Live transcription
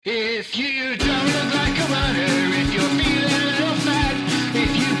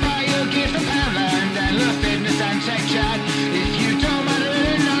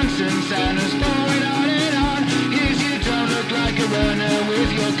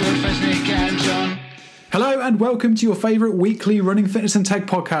and welcome to your favourite weekly running, fitness and tech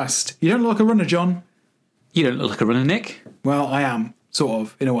podcast. You don't look like a runner, John. You don't look like a runner, Nick. Well, I am, sort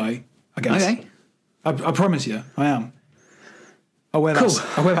of, in a way, I guess. Okay. I promise you, I am. I wear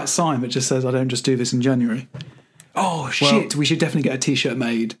that sign that just says, I don't just do this in January. Oh, shit, we should definitely get a t-shirt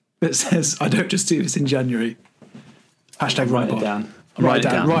made that says, I don't just do this in January. Hashtag write it down. Write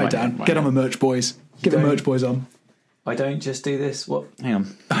it down. Get on the merch, boys. Get the merch boys on. I don't just do this. What? Hang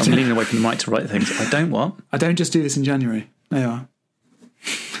on. I'm leaning away from the mic to write things. I don't what? I don't just do this in January. There you are.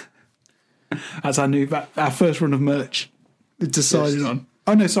 That's our first run of merch. It's decided on.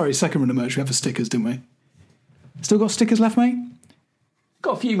 Oh no, sorry, second run of merch. We have the stickers, didn't we? Still got stickers left, mate?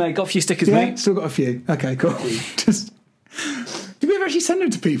 Got a few, mate. Got a few stickers, yeah, mate. Still got a few. Okay, cool. Did we ever actually send them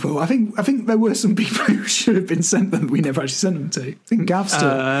to people? I think there were some people who should have been sent them. We never actually sent them to. I think Gav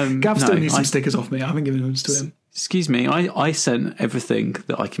still needs some stickers off me. I haven't given them to him. Excuse me. I sent everything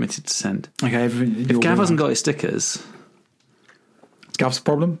that I committed to send. Okay, everything. If Gav hasn't got his stickers, it's Gav's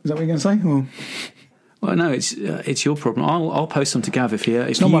problem. Is that what you're going to say? Or? Well, no, it's your problem. I'll post them to Gav if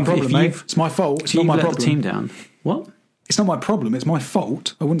it's not my problem, mate. It's my fault. It's not my problem. Let the team down. What? It's not my problem. It's my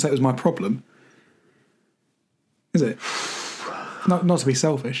fault. I wouldn't say it was my problem. Is it? Not to be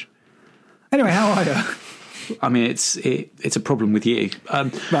selfish. Anyway, how are you? I mean, it's a problem with you.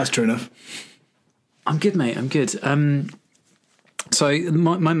 That's true enough. I'm good, mate. I'm good. So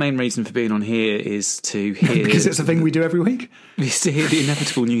my main reason for being on here is to hear because it's a thing we do every week. Is to hear the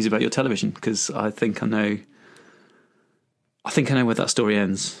inevitable news about your television, because I think I know where that story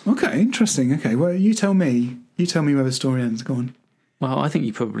ends. Okay, interesting. Okay, well, you tell me where the story ends. Go on. Well, I think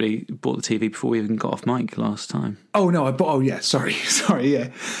you probably bought the TV before we even got off mic last time. Oh no, I bought. Oh yeah, sorry, yeah.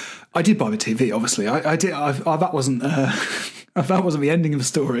 I did buy the TV. Obviously, I did. That wasn't the ending of the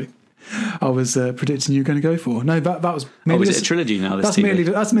story. I was predicting you were going to go for. No, that was. Is it a trilogy now? That's merely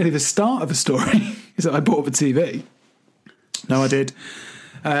the start of the story. Is that I bought the TV? No, I did.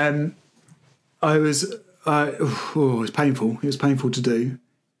 It was painful. It was painful to do.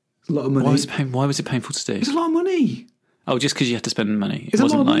 A lot of money. Why was it painful to do? It's a lot of money. Oh, just because you had to spend money. It's a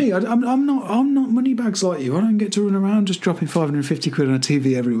lot of money. I'm not money bags like you. I don't get to run around just dropping 550 quid on a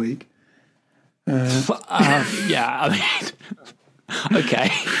TV every week. Yeah, I mean,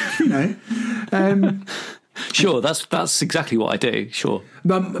 okay. You know. Sure, that's exactly what I do. Sure.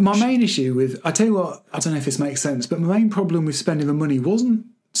 But my main issue with, I tell you what, I don't know if this makes sense, but my main problem with spending the money wasn't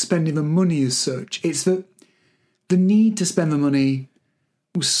spending the money as such. It's that the need to spend the money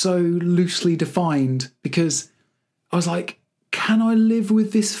was so loosely defined, because I was like, can I live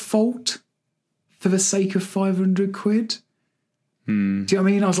with this fault for the sake of 500 quid? Do you know what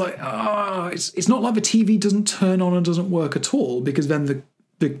I mean? I was like, it's not like the TV doesn't turn on and doesn't work at all, because then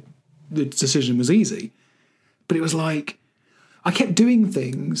the decision was easy. But it was like, I kept doing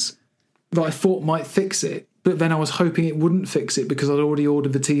things that I thought might fix it, but then I was hoping it wouldn't fix it because I'd already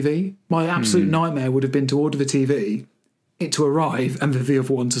ordered the TV. My absolute nightmare would have been to order the TV, it to arrive, and the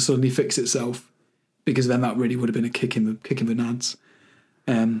other one to suddenly fix itself, because then that really would have been a kick in the nads.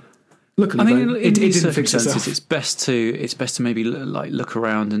 Luckily, I mean, though, in it these didn't fix circumstances, itself. it's best to maybe look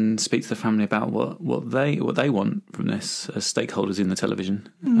around and speak to the family about what they want from this as stakeholders in the television.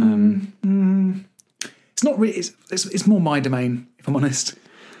 It's not really. It's more my domain, if I'm honest.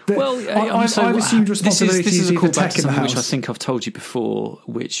 I've assumed responsibility. This is a for callback tech to in the something which I house. think I've told you before,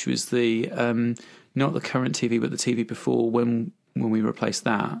 which was the not the current TV, but the TV before, when we replaced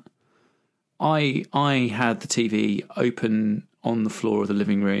that. I had the TV open on the floor of the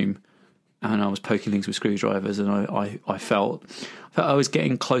living room, and I was poking things with screwdrivers, and I felt I was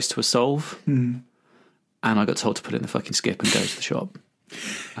getting close to a solve, and I got told to put it in the fucking skip and go to the shop.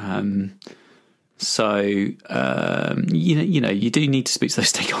 So you know, you do need to speak to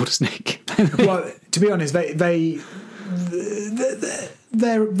those stakeholders, Nick. Well, to be honest,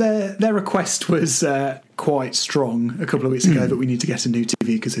 their request was quite strong a couple of weeks ago that we need to get a new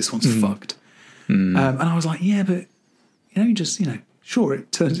TV because this one's fucked. And I was like, yeah, but sure,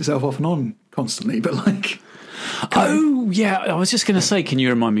 it turns itself off and on constantly, but like. Oh, yeah, I was just going to say, can you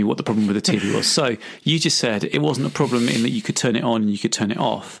remind me what the problem with the TV was? So you just said it wasn't a problem in that you could turn it on and you could turn it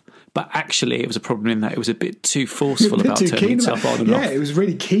off, but actually it was a problem in that it was a bit too forceful about turning itself on and off. Yeah, it was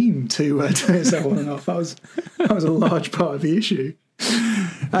really keen to turn itself on and off. That was a large part of the issue.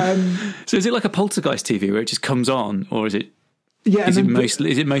 So is it like a poltergeist TV where it just comes on, or is it? Yeah, is it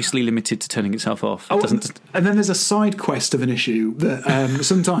mostly limited to turning itself off? And then there's a side quest of an issue that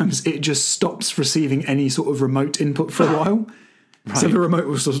sometimes it just stops receiving any sort of remote input for a while. Right. So the remote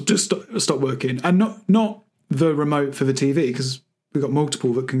will just stop working. And not the remote for the TV, because we've got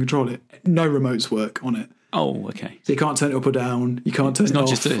multiple that can control it. No remotes work on it. Oh, okay. So you can't turn it up or down. You can't turn it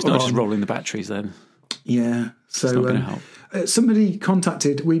off. It's not just rolling the batteries then. Yeah. It's not So going to help. somebody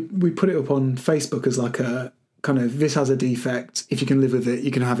contacted. We put it up on Facebook as like a kind of, this has a defect. If you can live with it,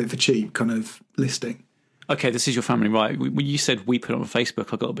 you can have it for cheap kind of listing. Okay, this is your family, right? When you said we put it on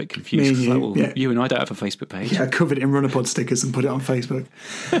Facebook, I got a bit confused. Me and you, Like, well, you and I don't have a Facebook page. Yeah, I covered it in Runnerpod stickers and put it on Facebook.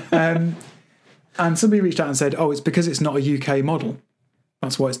 And somebody reached out and said, "Oh, it's because it's not a UK model.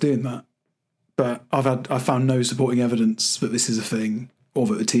 That's why it's doing that." But I've found no supporting evidence that this is a thing or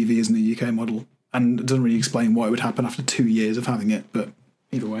that the TV isn't a UK model, and it doesn't really explain why it would happen after 2 years of having it. But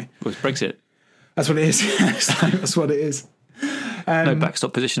either way, Well, it's Brexit. that's what it is. That's what it is. No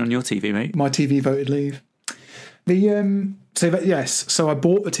backstop position on your TV, mate. My TV voted leave. So I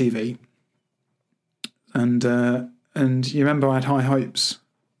bought the TV, and you remember I had high hopes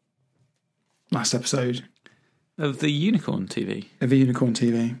last episode Of the Unicorn TV. of a unicorn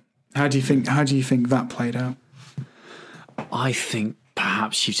TV. How do you think that played out? I think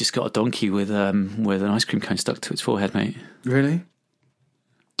perhaps you've just got a donkey with an ice cream cone stuck to its forehead, mate. Really?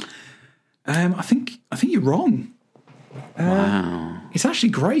 I think you're wrong. Wow. It's actually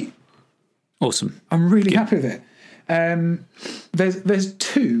great. Awesome. I'm really happy with it. There's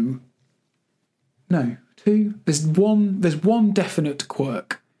two. No, two. There's one definite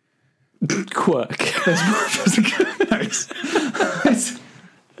quirk. Quirk.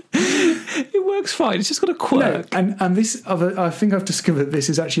 It works fine. It's just got a quirk. No, and this other, I think I've discovered this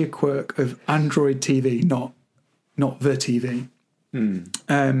is actually a quirk of Android TV, not the TV.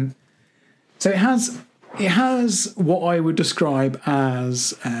 So it has what I would describe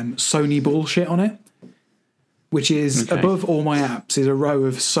as Sony bullshit on it, which is above all my apps is a row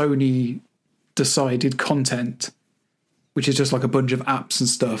of Sony decided content, which is just like a bunch of apps and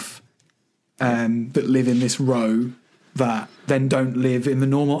stuff that live in this row that then don't live in the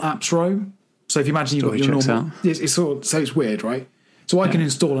normal apps row. So if you imagine you've got your normal, it's sort of, so it's weird, right? So I can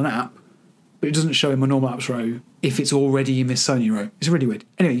install an app, but it doesn't show in my normal apps row if it's already in this Sony row. It's really weird.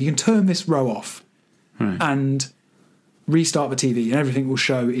 Anyway, you can turn this row off and restart the TV, and everything will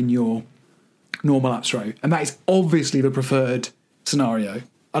show in your normal apps row. And that is obviously the preferred scenario.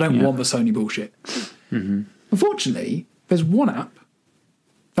 I don't want the Sony bullshit. Unfortunately, there's one app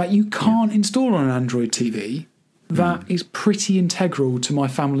that you can't install on an Android TV that is pretty integral to my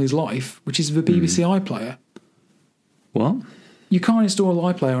family's life, which is the BBC iPlayer. What? You can't install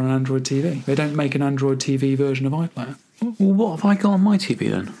iPlayer on an Android TV. They don't make an Android TV version of iPlayer. Well, what have I got on my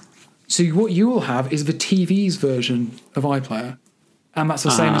TV then? So what you will have is the TV's version of iPlayer, and that's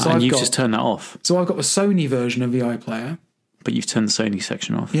the same as I've got. And you've just turned that off. So I've got the Sony version of the iPlayer. But you've turned the Sony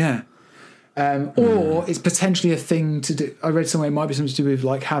section off. Yeah. Or it's potentially a thing to do. I read somewhere it might be something to do with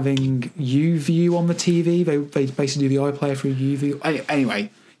like having UView on the TV. They basically do the iPlayer through UView.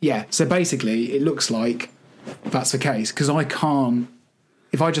 Anyway, yeah. So basically, it looks like that's the case because I can't.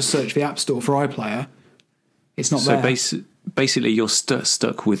 If I just search the App Store for iPlayer, it's not there. So basically, you're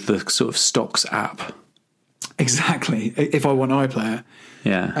stuck with the sort of stocks app. Exactly. If I want iPlayer,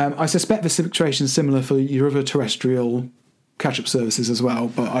 yeah. I suspect the situation is similar for your other terrestrial catch-up services as well,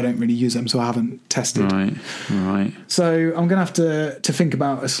 but I don't really use them, so I haven't tested. Right. So I'm going to have to think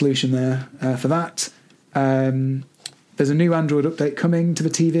about a solution there for that. There's a new Android update coming to the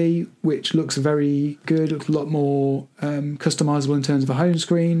TV, which looks very good. Looks a lot more customizable in terms of a home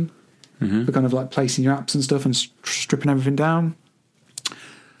screen, for kind of like placing your apps and stuff and stripping everything down.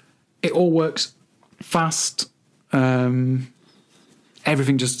 It all works fast. Everything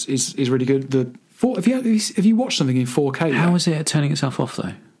just is really good. Have you watched something in 4K? How is it at turning itself off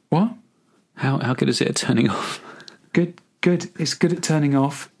though? What? How good is it at turning off? Good. It's good at turning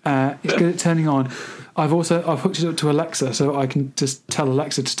off. It's good at turning on. I've hooked it up to Alexa, so I can just tell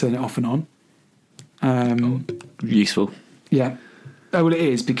Alexa to turn it off and on. Useful. Yeah. Oh well, it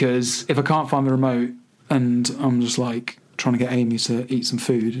is because if I can't find the remote and I'm just like trying to get Amy to eat some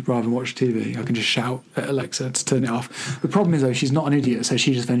food rather than watch TV, I can just shout at Alexa to turn it off. The problem is though, she's not an idiot, so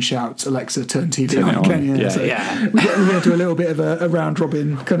she just then shouts, "Alexa, turn TV on." Again. Yeah, so yeah. We're going to do a little bit of a round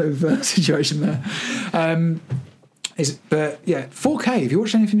robin kind of situation there. But yeah, 4K. Have you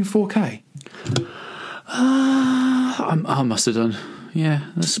watched anything in 4K? I must have done. Yeah.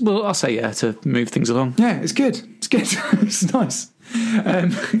 Well, I'll say yeah to move things along. Yeah, it's good. It's good. It's nice. I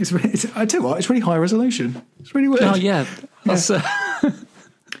tell you what, it's really high resolution. It's really weird. Oh yeah. That's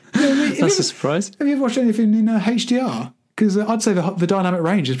that's a surprise. Have you ever watched anything in HDR? Because I'd say the dynamic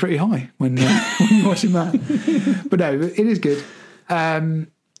range is pretty high when you're watching that. But no, it is good.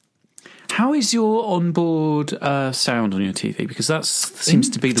 How is your onboard sound on your TV? Because that seems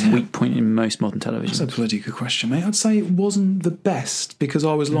to be the weak point in most modern television. That's a bloody good question, mate. I'd say it wasn't the best because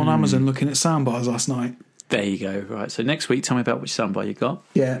I was on Amazon looking at soundbars last night. There you go. Right. So next week, tell me about which soundbar you got.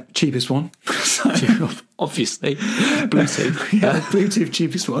 Yeah, cheapest one. Obviously, Bluetooth. Yeah, Bluetooth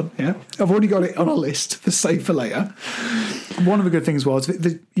cheapest one. Yeah, I've already got it on a list for save for later. One of the good things was,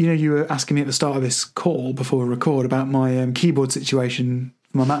 you were asking me at the start of this call before we record about my keyboard situation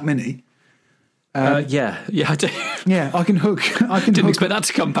for my Mac Mini. Yeah, I do. Yeah, I can hook. Didn't expect that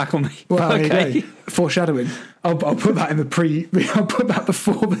to come back on me. Well, okay. There you go. Foreshadowing. I'll put that in the I'll put that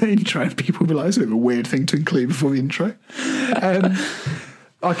before the intro. People will be like, it's a bit of a weird thing to include before the intro.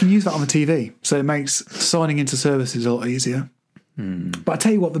 I can use that on the TV, so it makes signing into services a lot easier. But I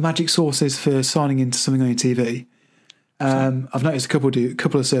tell you what, the magic sauce is for signing into something on your TV. I've noticed a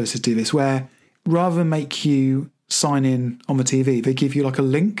couple of services do this, where rather than make you sign in on the TV, they give you like a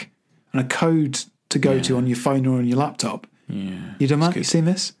link and a code to go to on your phone or on your laptop. Yeah, you done that? You seen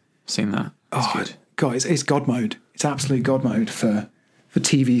this? Seen that? That's good. God, it's God mode. It's absolute God mode for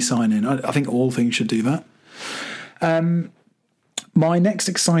TV sign-in. I think all things should do that. My next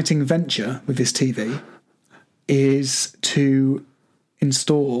exciting venture with this TV is to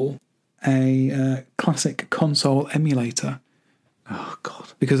install a classic console emulator. Oh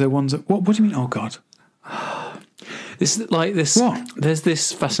God! Because they're ones that, what do you mean? Oh God! This is like this. What? There's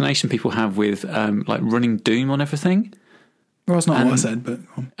this fascination people have with like running Doom on everything. Well, that's not what I said, but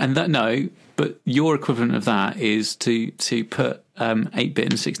and that no, but your equivalent of that is to put 8-bit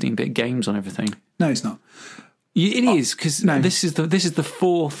and 16-bit games on everything. No, it's not. It is, because this is the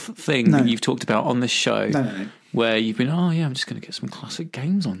fourth thing that you've talked about on this show. No. Where you've been, I'm just going to get some classic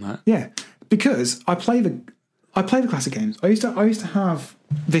games on that. Yeah, because I play the classic games. I used to have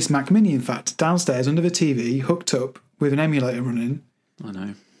this Mac Mini, in fact, downstairs under the TV, hooked up with an emulator running. I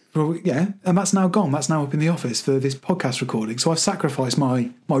know. Well, yeah, and that's now gone. That's now up in the office for this podcast recording. So I've sacrificed my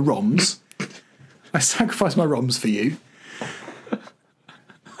ROMs. I sacrificed my ROMs for you.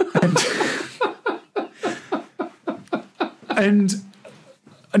 And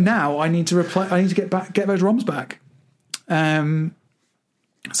now I need to get those ROMs back.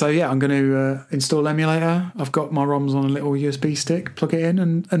 So yeah, I'm going to install emulator. I've got my ROMs on a little USB stick. Plug it in,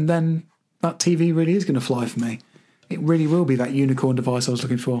 and then that TV really is going to fly for me. It really will be that unicorn device I was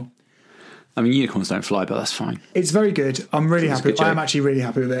looking for. I mean, unicorns don't fly, but that's fine. It's very good. I'm really happy. I am actually really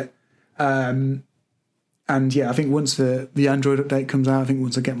happy with it. And yeah, I think once the Android update comes out, I think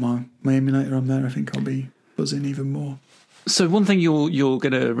once I get my emulator on there, I think I'll be buzzing even more. So one thing you're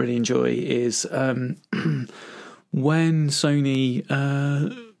going to really enjoy is when Sony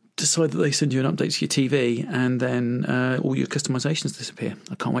decide that they send you an update to your TV and then all your customizations disappear.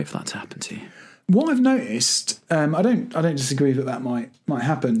 I can't wait for that to happen to you. What I've noticed, I don't disagree that might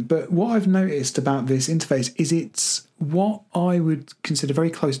happen, but what I've noticed about this interface is it's what I would consider very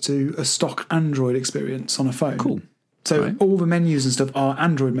close to a stock Android experience on a phone. Cool. So all the menus and stuff are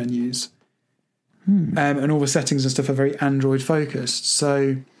Android menus. And all the settings and stuff are very Android focused.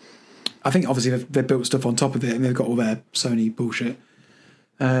 So I think obviously they've built stuff on top of it and they've got all their Sony bullshit.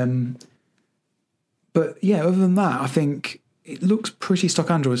 But yeah, other than that, I think it looks pretty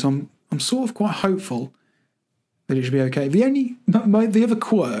stock Android. So I'm sort of quite hopeful that it should be okay. The other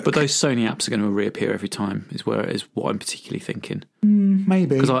quirk, but those Sony apps are going to reappear every time. Is what I'm particularly thinking.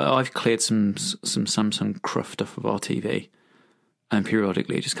 Maybe because I've cleared some Samsung cruft stuff of our TV. And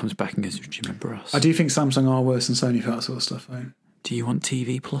periodically it just comes back and goes, do you remember us? I do think Samsung are worse than Sony for that sort of stuff, though. Do you want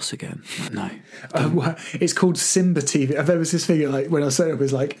TV Plus again? No. It's called Simba TV. There was this thing, like, when I set it up, it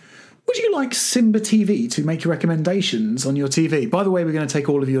was like, would you like Simba TV to make you recommendations on your TV? By the way, we're going to take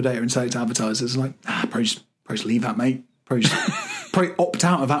all of your data and sell it to advertisers. I'm like, probably just leave that, mate. Probably opt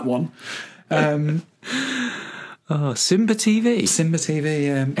out of that one. Simba TV. Simba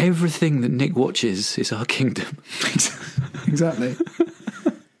TV. Everything that Nick watches is our kingdom. Exactly.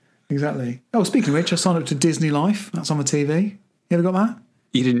 Oh, speaking of which, I signed up to Disney Life. That's on the TV. You ever got that?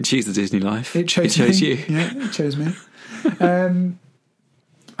 You didn't choose the Disney Life. It chose you. Yeah, it chose me.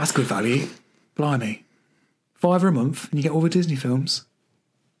 That's good value. Blimey. $5 a month and you get all the Disney films.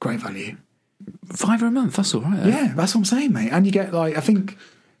 Great value. $5 a month, that's all right. Yeah, that's what I'm saying, mate. And you get, like, I think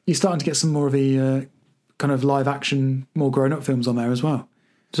you're starting to get some more of the kind of live action, more grown up films on there as well.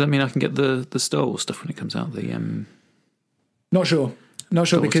 Does that mean I can get the Star Wars stuff when it comes out? Not sure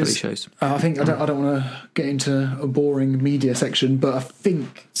because shows. I think I don't want to get into a boring media section, but I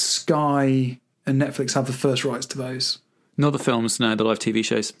think Sky and Netflix have the first rights to those. Not the films, no, the live TV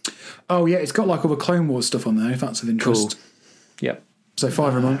shows. Oh yeah, it's got like all the Clone Wars stuff on there, if that's of interest. Cool. Yep. So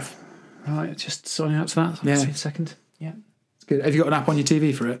 $5 a month. Right, just signing out to that. Yeah. See a second. Yeah. It's good. Have you got an app on your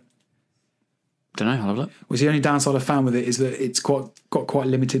TV for it? Don't know, I'll have a look. Well, the only downside I found with it is that it's got quite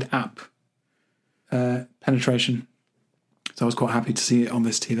limited app penetration. So I was quite happy to see it on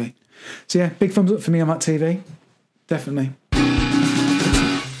this TV. So yeah, big thumbs up for me on that TV. Definitely.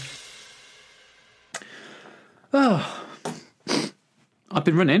 Oh, I've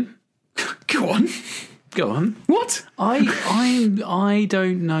been running. Go on. Go on. What? I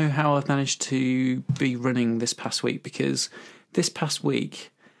don't know how I've managed to be running this past week, because this past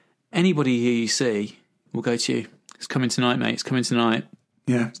week, anybody who you see will go to you. It's coming tonight, mate. It's coming tonight.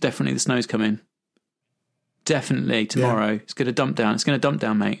 Yeah. It's definitely, the snow's coming. Definitely tomorrow. It's going to dump down. It's going to dump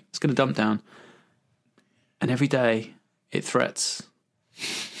down, mate. It's going to dump down. And every day it threats.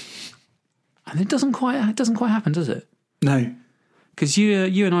 And it doesn't quite happen, does it? No. Because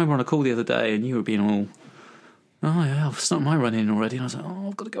you and I were on a call the other day, and you were being all, oh yeah, I've started my running already. And I was like, oh,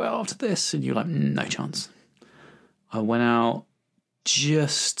 I've got to go out after this. And you're like, no chance. I went out,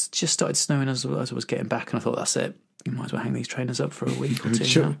 just started snowing as I was getting back, and I thought, that's it. You might as well hang these trainers up for a week or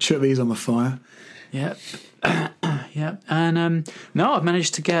two. Chuck these on the fire. Yep. Yep. And no, I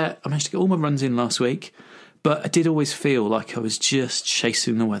managed to get all my runs in last week, but I did always feel like I was just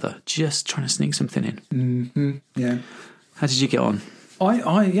chasing the weather, just trying to sneak something in. Mm-hmm. Yeah. How did you get on?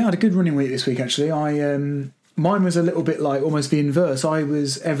 I had a good running week this week, actually. Mine was a little bit like almost the inverse. I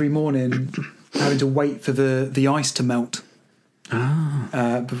was every morning having to wait for the ice to melt.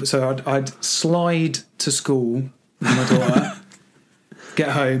 So I'd slide to school with my daughter, get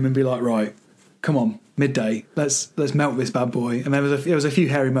home and be like, right, come on, midday, let's melt this bad boy. And there was a few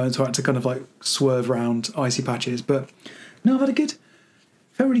hairy moments where I had to kind of like swerve around icy patches. But no, I've had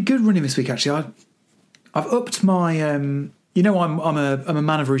felt really good running this week, actually. I've upped my, I'm a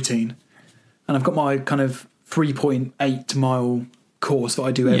man of routine, and I've got my kind of 3.8 mile course that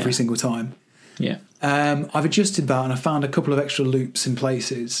I do every single time. Yeah. I've adjusted that, and I found a couple of extra loops in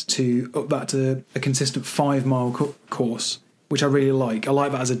places to up that to a consistent 5 mile course, which I really like. I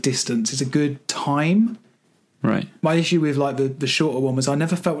like that as a distance. It's a good time. Right. My issue with like the shorter one was I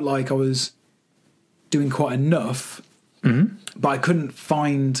never felt like I was doing quite enough, but I couldn't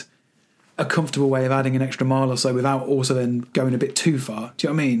find a comfortable way of adding an extra mile or so without also then going a bit too far. Do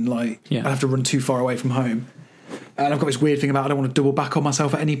you know what I mean? Like, I have to run too far away from home. And I've got this weird thing about I don't want to double back on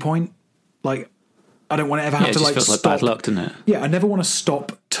myself at any point. Like, I don't want to ever have to like feels stop. like bad luck, doesn't it? Yeah, I never want to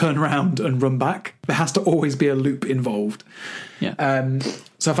stop, turn around and run back. There has to always be a loop involved. Yeah.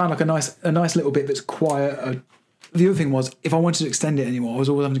 So I found like a nice little bit that's quiet. The other thing was, if I wanted to extend it anymore, I was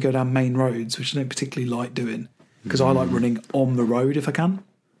always having to go down main roads, which I don't particularly like doing, because I like running on the road if I can.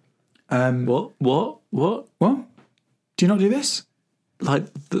 What? What? Do you not do this? Like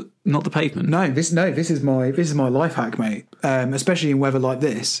not the pavement? No, this is my life hack, mate. Especially in weather like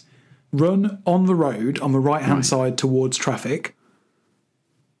this, run on the road on the right hand side towards traffic.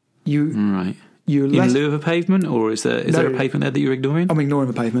 In lieu of a pavement, or is there a pavement there that you're ignoring? I'm ignoring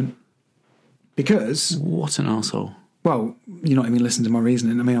the pavement because what an arsehole. Well, you're not even listening to my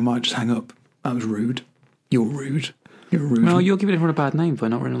reasoning. I mean, I might just hang up. That was rude. You're rude. You're rude. Well, you're giving everyone a bad name by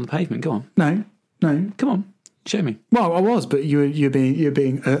not running on the pavement. Go on. No. Come on. Show me. Well, I was, but you're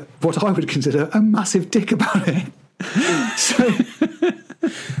being what I would consider a massive dick about it. So,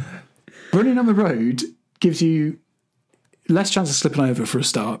 running on the road gives you less chance of slipping over for a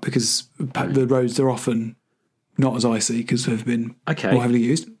start, because the roads are often not as icy because they've been more heavily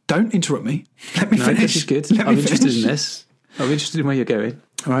used. Don't interrupt me. Let me finish. This is good. I'm interested in this. I'm interested in where you're going.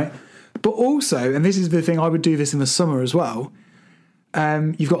 All right. But also, and this is the thing, I would do this in the summer as well,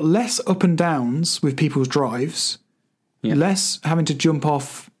 you've got less up and downs with people's drives, less having to jump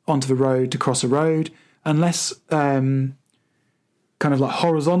off onto the road to cross a road, and less kind of like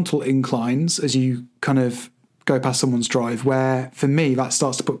horizontal inclines as you kind of go past someone's drive, where for me that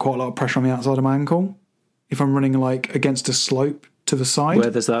starts to put quite a lot of pressure on the outside of my ankle if I'm running like against a slope to the side. Where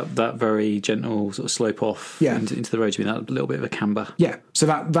there's that very gentle sort of slope off into the road, you mean that little bit of a camber. Yeah, so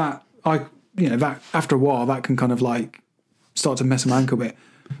that after a while that can kind of like start to mess my ankle a bit.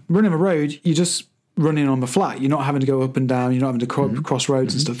 Running a road, you're just running on the flat. You're not having to go up and down. You're not having to cross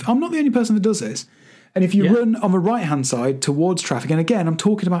roads and stuff. I'm not the only person that does this. And if you run on the right-hand side towards traffic, and again, I'm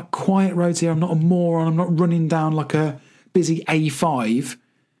talking about quiet roads here. I'm not a moron. I'm not running down like a busy A5.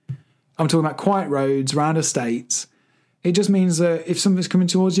 I'm talking about quiet roads around estates. It just means that if something's coming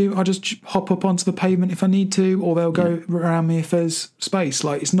towards you, I'll just hop up onto the pavement if I need to, or they'll go around me if there's space.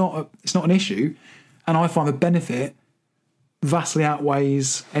 Like, it's not an issue. And I find the benefit vastly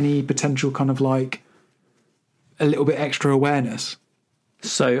outweighs any potential kind of like a little bit extra awareness.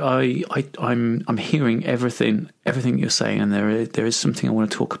 So I'm hearing everything you're saying, and there is something I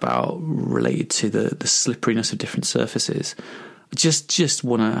want to talk about related to the slipperiness of different surfaces. I just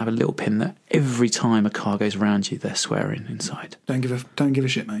want to have a little pin that every time a car goes around you, they're swearing inside. Don't give a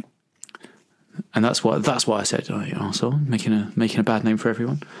shit, mate. And that's why I said, oh, you arsehole, making a bad name for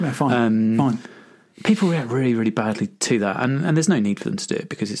everyone. Yeah, fine. Fine. People react really, really badly to that, and there's no need for them to do it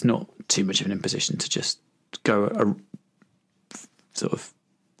because it's not too much of an imposition to just go a sort of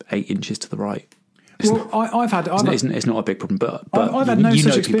 8 inches to the right. It's not a big problem, but I've had no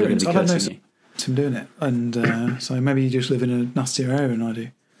such people are going experience. to be I've had no cursing you. from doing it, and so maybe you just live in a nastier area than I do.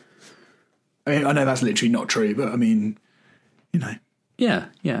 I mean, I know that's literally not true, but I mean, you know. Yeah.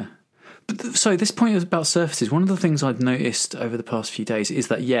 But so this point about surfaces, one of the things I've noticed over the past few days is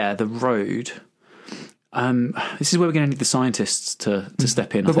that the road. This is where we're going to need the scientists to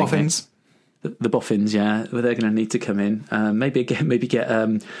step in. The boffins. The boffins, where they're going to need to come in. Maybe get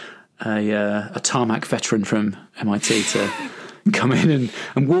a tarmac veteran from MIT to come in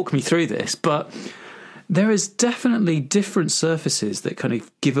and walk me through this. But there is definitely different surfaces that kind of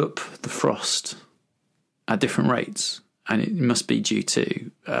give up the frost at different rates. And it must be due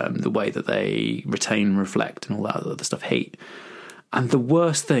to the way that they retain, reflect, and all that other stuff, heat. And the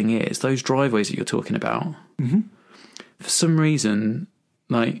worst thing is those driveways that you're talking about, for some reason,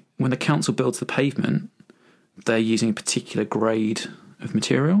 like when the council builds the pavement, they're using a particular grade of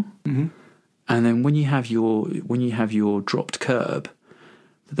material. Mm-hmm. And then when you have your dropped curb,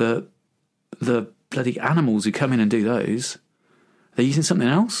 the bloody animals who come in and do those, they're using something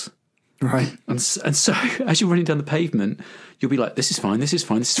else. Right. And so as you're running down the pavement, you'll be like, this is fine.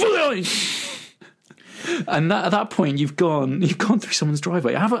 And at that point, you've gone through someone's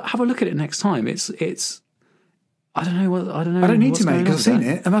driveway. Have a look at it next time. It's. I don't know. I don't need to, mate, because I've seen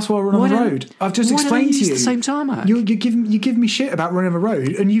it, and that's why I run on the road. I've just explained to you. The same tarmac. You give me shit about running a road,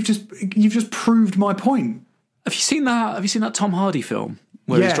 and you've just proved my point. Have you seen that? Have you seen that Tom Hardy film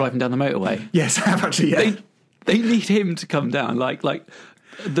where he's driving down the motorway? Yes, I have actually. Yeah. They need him to come down, like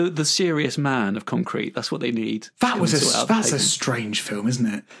the serious man of concrete. That's what they need. That's a strange film, isn't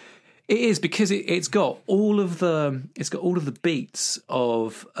it? It is, because it's got all of the beats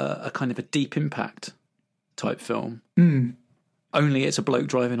of a kind of a Deep Impact type film. Only it's a bloke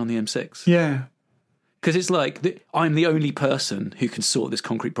driving on the M6. Yeah, because it's like I'm the only person who can sort this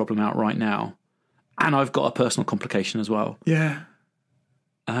concrete problem out right now, and I've got a personal complication as well. Yeah,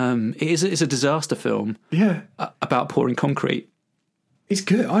 it's a disaster film. Yeah, about pouring concrete. It's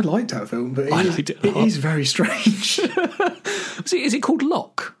good. I liked that film, but it is very strange. Is it called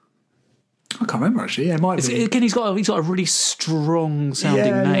Lock? I can't remember actually. Yeah, it might be. Again, he's got a really strong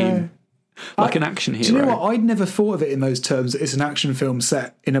sounding name, like an action hero. Do you know what? I'd never thought of it in those terms. It's an action film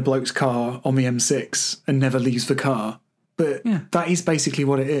set in a bloke's car on the M6 and never leaves the car. But that is basically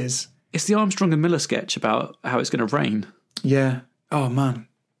what it is. It's the Armstrong and Miller sketch about how it's going to rain. Yeah. Oh man,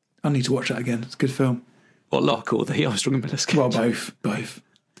 I need to watch that again. It's a good film. Or Lock, or the Armstrong and Miller sketch. Well, both.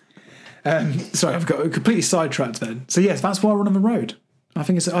 Sorry, I've got completely sidetracked then. So yes, that's why I run on the road. I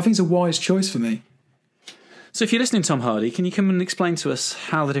think it's a wise choice for me. So if you're listening, Tom Hardy, can you come and explain to us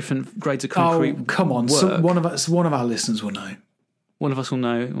how the different grades of concrete work? Come on, so one of our listeners will know. One of us will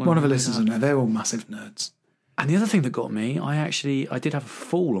know. One of our listeners will know. They're all massive nerds. And the other thing that got me, I did have a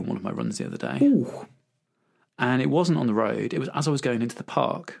fall on one of my runs the other day. Ooh. And it wasn't on the road. It was as I was going into the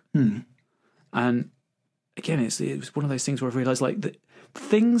park. And again, it was one of those things where I realised, like, that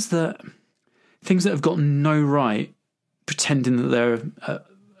things that have got no right pretending that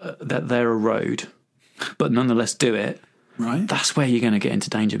they're a road, but nonetheless do it. Right. That's where you're going to get into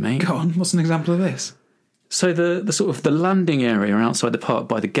danger, mate. Go on. What's an example of this? So the sort of the landing area outside the park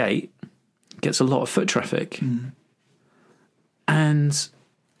by the gate gets a lot of foot traffic, and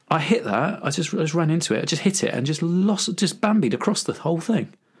I hit that. I just ran into it. I just hit it and just bambied across the whole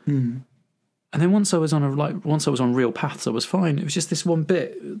thing. And then once I was on real paths, I was fine. It was just this one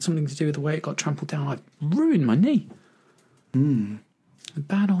bit, something to do with the way it got trampled down. I ruined my knee.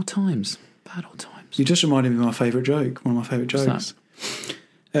 Bad old times. You just reminded me of my favourite joke. One of my favourite jokes.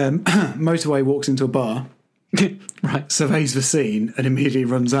 Motorway walks into a bar, right? Surveys the scene and immediately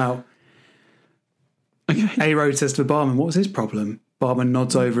runs out. Okay. A-Road says to the barman, "What's his problem?" Barman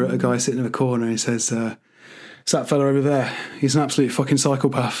nods over at a guy sitting in the corner and he says, "It's that fella over there. He's an absolute fucking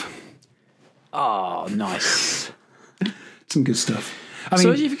psychopath." Oh, nice. Some good stuff. I mean,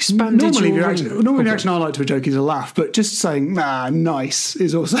 so mean, you've expanded normally the reaction I like to a joke is a laugh, but just saying nice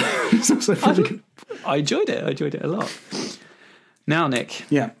is also pretty good. I enjoyed it a lot. Now, Nick,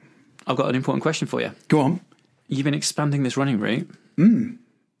 I've got an important question for you. Go on. You've been expanding this running route.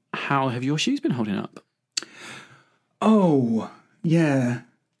 How have your shoes been holding up? Oh, yeah.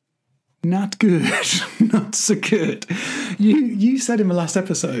 Not good. Not so good. You said in the last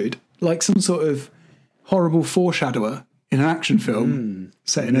episode, like some sort of horrible foreshadower in an action film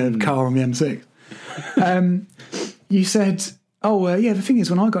set in a car on the M6. You said Oh, yeah, the thing is,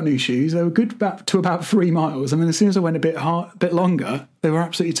 when I got new shoes, they were good to about 3 miles. I mean, as soon as I went a bit longer, they were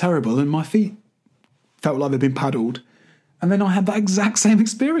absolutely terrible, and my feet felt like they'd been paddled. And then I had that exact same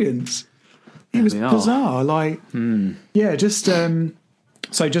experience. It was bizarre. Yeah, just...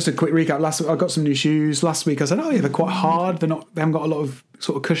 so just a quick recap. Last week I got some new shoes. Last week I said, oh, yeah, they're quite hard. They haven't got a lot of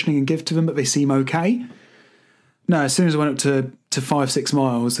sort of cushioning and give to them, but they seem okay. No, as soon as I went up to 5-6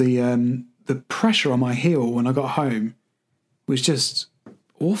 miles, the pressure on my heel when I got home was just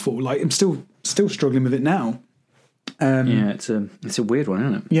awful. Like, I'm still struggling with it now. Yeah, it's a weird one,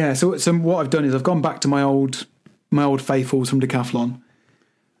 isn't it? Yeah. So what I've done is I've gone back to my old Faithfuls from Decathlon,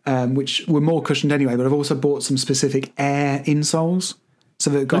 which were more cushioned anyway. But I've also bought some specific air insoles, so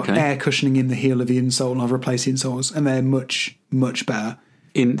they've got air cushioning in the heel of the insole, and I've replaced the insoles, and they're much better.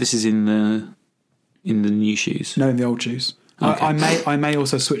 This is in the new shoes. No, in the old shoes. Okay. I may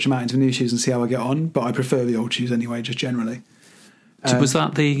also switch them out into new shoes and see how I get on, but I prefer the old shoes anyway, just generally. Was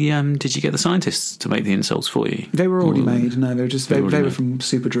that the? Did you get the scientists to make the insoles for you? They were already made. No, they were just they were from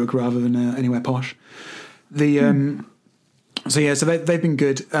Superdrug rather than anywhere posh. So they've been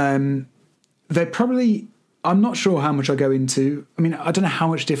good. They're probably. I'm not sure how much I go into. I mean, I don't know how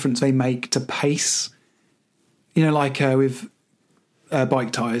much difference they make to pace. You know, like with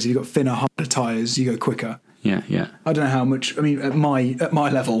bike tyres, if you've got thinner, harder tyres, you go quicker. Yeah. I don't know how much. I mean, at my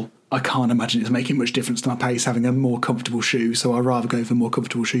level, I can't imagine it's making much difference to my pace having a more comfortable shoe. So I'd rather go for a more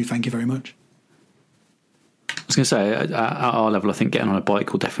comfortable shoe. Thank you very much. I was going to say, at our level, I think getting on a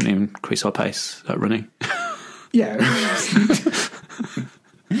bike will definitely increase our pace at running. Yeah,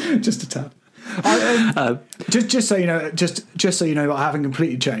 just a tad. Just so you know, just so you know, I haven't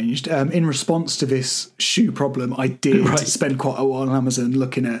completely changed. In response to this shoe problem, I did spend quite a while on Amazon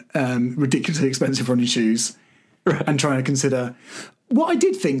looking at ridiculously expensive running shoes and trying to consider. What I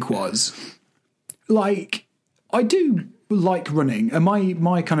did think was, like, I do like running, and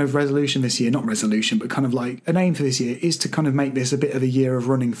my kind of resolution this year, not resolution, but kind of like an aim for this year, is to kind of make this a bit of a year of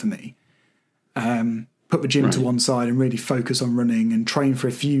running for me. Put the gym to one side and really focus on running and train for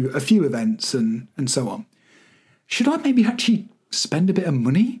a few events and so on. Should I maybe actually spend a bit of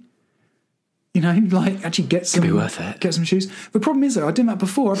money? You know, like actually get some. Could be worth it. Get some shoes. The problem is though, I did that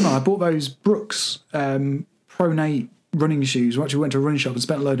before, haven't I? I bought those Brooks Pronate running shoes. I actually went to a running shop and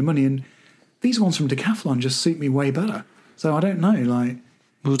spent a load of money, and these ones from Decathlon just suit me way better. So I don't know, like.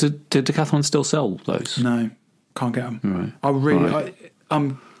 Well, did Decathlon still sell those? No, can't get them. Right. I really,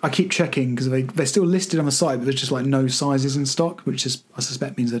 I keep checking because they're still listed on the site, but there's just like no sizes in stock, which is I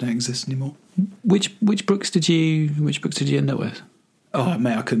suspect means they don't exist anymore. Which Brooks did you end up with? Oh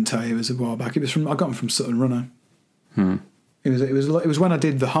mate, I couldn't tell you. It was a while back. I got them from Sutton Runner. It was when I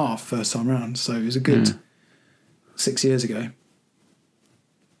did the half first time round, so it was a good 6 years ago.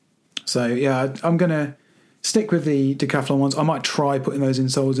 So yeah, I'm gonna stick with the Decathlon ones. I might try putting those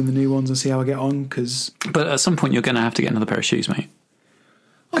insoles in the new ones and see how I get on. But at some point, you're going to have to get another pair of shoes, mate.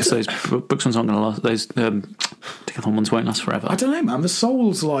 Because those Brooks ones aren't going to last. Those Decathlon ones won't last forever. I don't know, man. The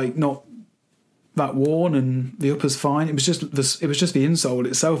sole's like not that worn, and the upper's fine. It was just the insole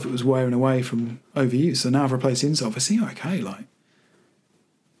itself. It was wearing away from overuse. So now I've replaced the insole. I see, okay. Like,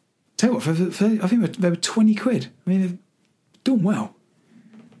 tell you what, I think they were 20 quid. I mean, they've done well.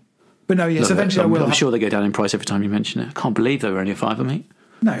 But no, yes, eventually I will. I'm sure they go down in price every time you mention it. I can't believe they were only a £5, mate.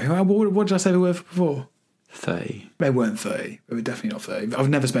 No, what did I say they were before? 30. They weren't 30. They were definitely not 30. I've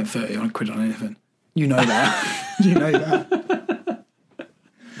never spent 30 on quid on anything. You know that. You know that.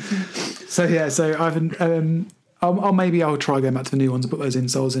 I'll try going back to the new ones and put those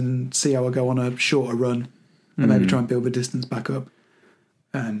insoles in and see how I go on a shorter run and maybe try and build the distance back up.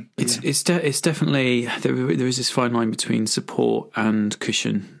 It's definitely there is this fine line between support and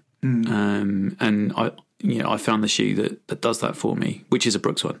cushion. And I found the shoe that does that for me, which is a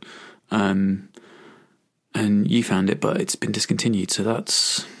Brooks one. And you found it, but it's been discontinued, so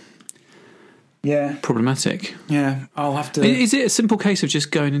that's problematic. Yeah, I'll have to. Is it a simple case of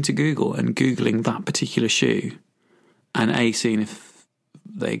just going into Google and Googling that particular shoe, and seeing if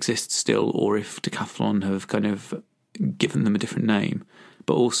they exist still, or if Decathlon have kind of given them a different name,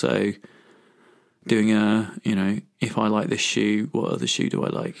 but also doing if I like this shoe, what other shoe do I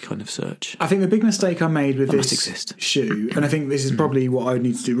like kind of search? I think the big mistake I made with this shoe, and I think this is probably what I would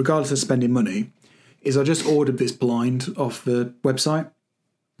need to do, regardless of spending money, is I just ordered this blind off the website.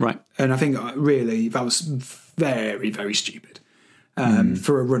 Right. And I think really that was very, very stupid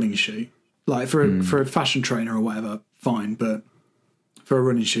for a running shoe. Like for a fashion trainer or whatever, fine. But for a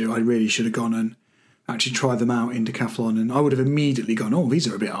running shoe, I really should have gone and actually tried them out in Decathlon, and I would have immediately gone, oh, these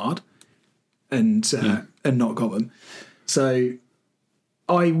are a bit hard, and not got them. So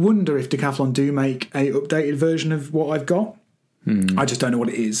I wonder if Decathlon do make a updated version of what I've got. I just don't know what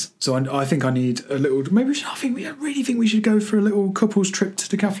it is. So I think I need a little. Maybe I really think we should go for a little couples trip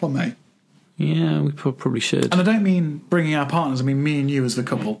to Decathlon, mate. Yeah, we probably should. And I don't mean bringing our partners. I mean me and you as the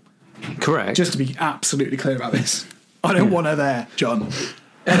couple. Correct. Just to be absolutely clear about this, I don't want her there, John.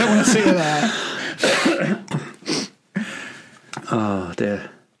 I don't want to see her there. Oh dear.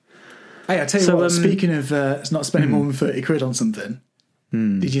 Hey, I tell you what. Speaking of not spending more than 30 quid on something,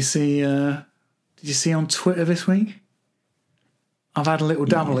 did you see? Did you see on Twitter this week? I've had a little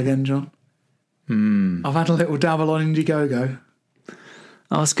dabble again, John. I've had a little dabble on Indiegogo.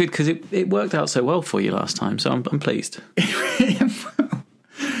 Oh, that's good because it worked out so well for you last time, so I'm pleased.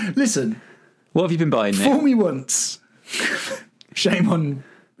 Listen. What have you been buying, Nick? Fool me once. Shame on...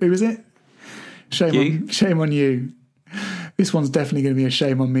 Who was it? Shame on you. This one's definitely going to be a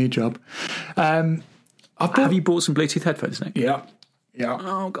shame on me job. Have you bought some Bluetooth headphones, Nick? Yeah.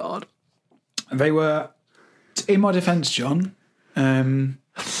 Oh, God. They were... In my defence, John... I mean,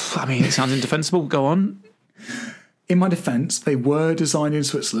 it sounds indefensible. Go on. In my defence, they were designed in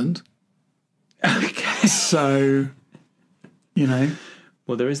Switzerland. Okay. So, you know...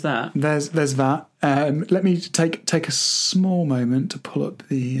 Well, there is that. There's that. Let me take a small moment to pull up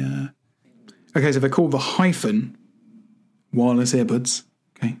the... Okay, so they're called the Hyphen wireless earbuds.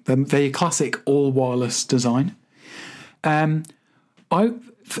 Okay, they're your classic all wireless design.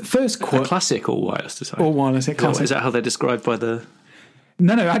 First quote... A classic all wireless design. All wireless. Is that how they're described by the...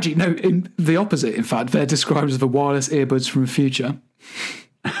 No, actually, no. In the opposite, in fact, they're described as the wireless earbuds from the future.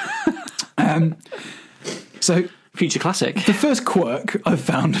 So... Future classic. The first quirk I've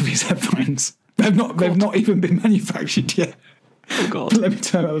found of these headphones, they've not even been manufactured yet. Oh God! But let me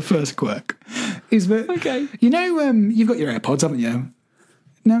tell you about the first quirk. Is that you know you've got your AirPods, haven't you?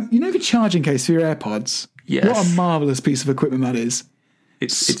 Now you know the charging case for your AirPods. Yes. What a marvelous piece of equipment that is.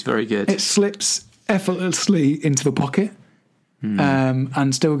 It's very good. It slips effortlessly into the pocket.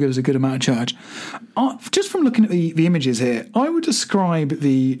 And still gives a good amount of charge. Just from looking at the images here, I would describe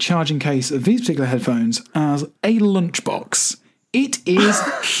the charging case of these particular headphones as a lunchbox. It is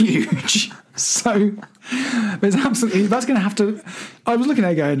huge. So there's absolutely... That's going to have to... I was looking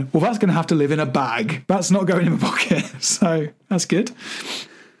at it going, well, that's going to have to live in a bag. That's not going in my pocket. So that's good.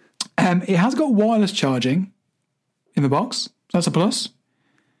 It has got wireless charging in the box. That's a plus.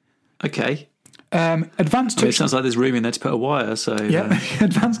 Okay. Advanced touch. It sounds like there's room in there to put a wire. So yeah,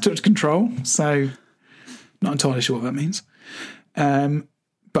 advanced touch control. So not entirely sure what that means,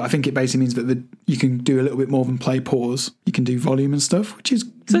 but I think it basically means that you can do a little bit more than play pause. You can do volume and stuff, which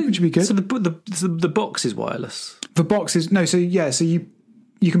would be good. So the box is wireless. The box is no. So yeah, so you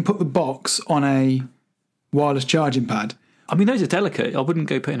can put the box on a wireless charging pad. I mean, those are delicate. I wouldn't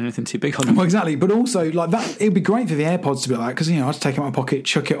go putting anything too big on them. Well, exactly. But also like that, it'd be great for the AirPods to be like that because I'd take it out of my pocket,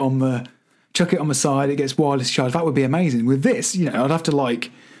 chuck it on the side, it gets wireless charge. That would be amazing. With this, I'd have to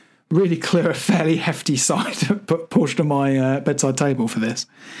like really clear a fairly hefty side portion of my bedside table for this.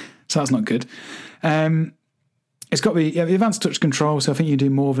 So that's not good. It's got the advanced touch control, so I think you do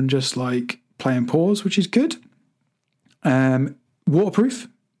more than just like play and pause, which is good. Water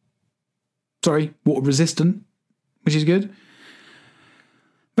resistant, which is good.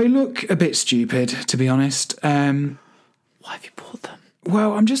 They look a bit stupid, to be honest. Why have you bought them?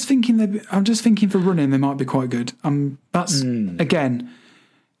 Well, I'm just thinking for running they might be quite good. Again,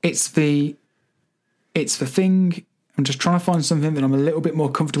 it's the thing. I'm just trying to find something that I'm a little bit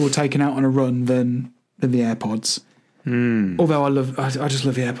more comfortable taking out on a run than the AirPods. Although I just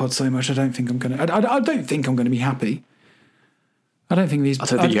love the AirPods so much. I don't think I'm gonna be happy. I don't think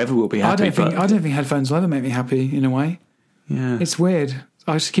you ever will be happy. I don't think headphones will ever make me happy in a way. Yeah, it's weird.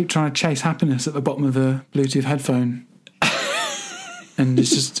 I just keep trying to chase happiness at the bottom of a Bluetooth headphone. And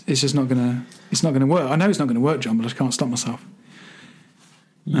it's just not gonna work. I know it's not gonna work, John, but I just can't stop myself.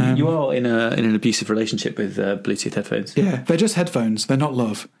 You are in an abusive relationship with Bluetooth headphones. Yeah, they're just headphones. They're not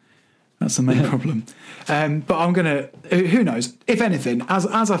love. That's the main problem. But I'm gonna. Who knows? If anything, as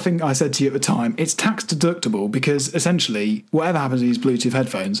I think I said to you at the time, it's tax deductible because essentially whatever happens to these Bluetooth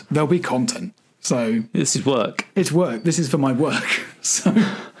headphones, there'll be content. So this is work. It's work. This is for my work. So.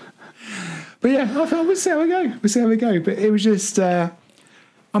 But yeah, I thought we'll see how we go. But it was just.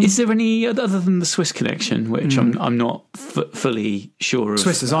 Is there any other than the Swiss connection, which I'm not fully sure of?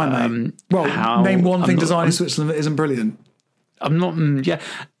 Swiss design, mate. Well, name one thing designed in Switzerland that isn't brilliant. I'm not. Yeah.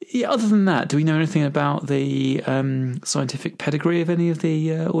 Other than that, do we know anything about the scientific pedigree of any of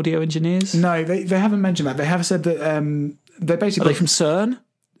the audio engineers? No, they haven't mentioned that. They have said that they're basically. Are they from CERN?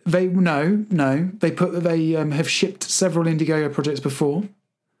 No. They have shipped several Indiegogo projects before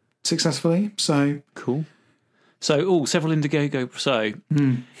successfully. So cool. So, several Indiegogo. So,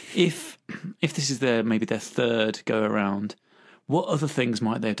 if this is maybe their third go around, What other things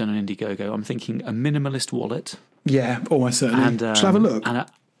might they have done on Indiegogo? I'm thinking a minimalist wallet Yeah, almost certainly. and Shall I have a look? and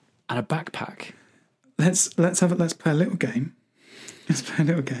a backpack. Let's play a little game. Let's play a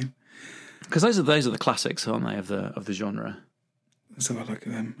little game. Because those are the classics, aren't they, of the genre? Let's have a look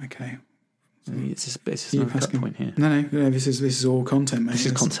at them. Okay. It's just another cut point here. No. This is all content, mate. This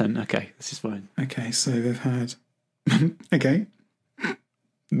is content. Okay, this is fine. Okay, so they've had. Okay.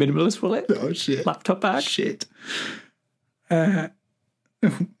 Minimalist wallet, Oh shit. laptop bag. Shit.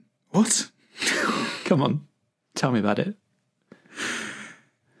 What? Come on, tell me about it.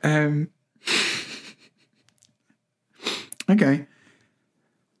 Okay.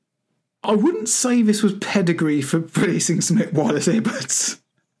 I wouldn't say this was pedigree for releasing some wireless earbuds.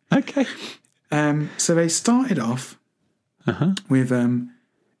 Okay. So they started off with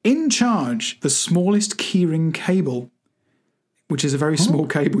In Charge, the smallest keyring cable, which is a very small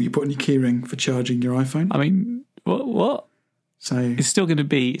cable you put on your keyring for charging your iPhone. I mean, what? So It's still going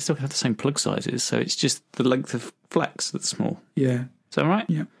to have the same plug sizes, so it's just the length of flex that's small. yeah, Is that right?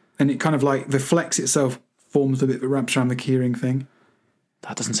 yeah, and it kind of like the flex itself forms the bit that wraps around the keyring thing.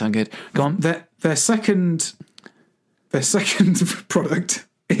 That doesn't sound good. Go on. Their second product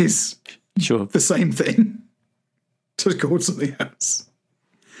is Sure. the same thing, just called something else.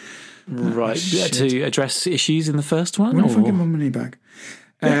 Right. shit. To address issues in the first one? When if I or- get my money back?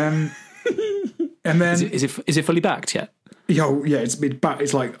 And then Is it fully backed yet?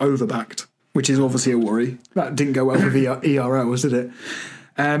 it's like overbacked, which is obviously a worry. That didn't go well with ERLs, did it?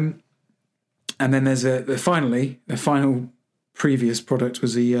 And then there's the final previous product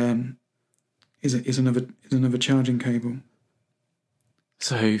was the is another charging cable.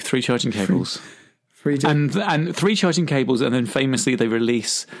 So 3 charging cables. And 3 charging cables, and then famously they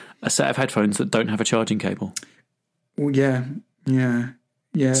release a set of headphones that don't have a charging cable. Well, yeah.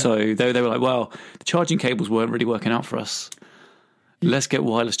 So they were like, well, the charging cables weren't really working out for us. Let's get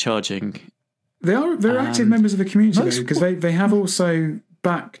wireless charging. They're active members of the community Most- because they have also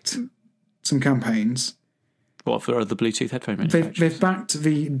backed some campaigns. What, for other Bluetooth headphone manufacturers? They've backed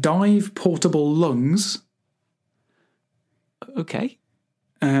the Dive portable lungs. Okay.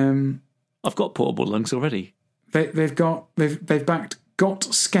 Um, I've got portable lungs already. they've backed Got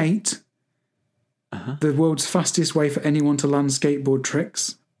Skate, the world's fastest way for anyone to land skateboard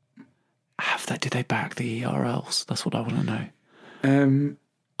tricks. Did they back the ERLs? That's what I want to know.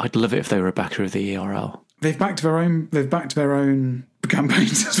 I'd love it if they were a backer of the ERL. They've backed their own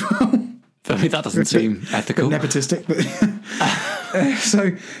campaigns as well. I mean, that doesn't seem ethical. Nepotistic, but so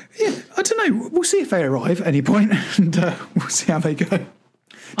yeah, I don't know. We'll see if they arrive at any point, and we'll see how they go.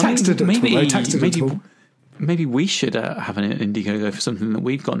 Tax deductible. Maybe we should have an Indiegogo for something that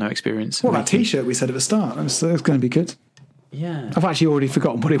we've got no experience. What that T-shirt we said at the start? That's going to be good. Yeah, I've actually already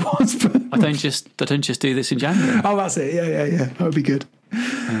forgotten what it was. But I don't just do this in January. oh, that's it. Yeah. That would be good.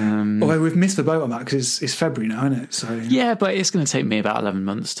 Although we've missed the boat on that because it's February now, isn't it? So Yeah, but it's going to take me about 11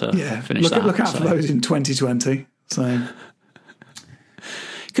 months to finish that. Look out for those in 2020. So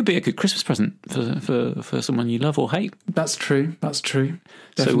it could be a good Christmas present for someone you love or hate. that's true.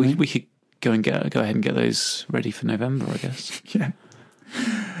 Definitely. So we could go ahead and get those ready for November, I guess. Yeah.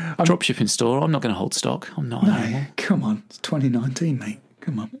 Dropshipping store. I'm not going to hold stock. I'm not anymore. Come on, it's 2019, mate.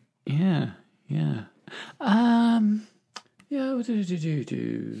 Come on. Yeah. Yeah. What did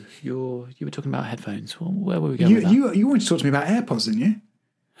do? You were talking about headphones. Well, where were we going with that? You wanted to talk to me about AirPods, didn't you?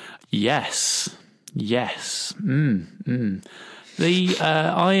 Yes.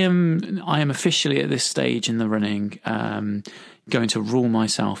 I am officially at this stage in the running going to rule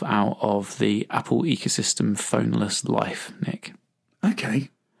myself out of the Apple ecosystem phoneless life, Nick. Okay.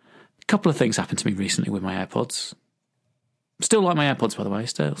 A couple of things happened to me recently with my AirPods. Still like my AirPods, by the way.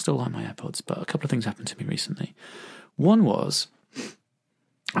 Still like my AirPods, but a couple of things happened to me recently. One was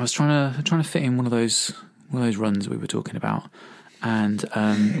I was trying to fit in one of those runs we were talking about, and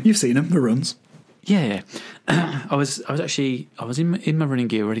You've seen them, the runs. yeah. I was in my running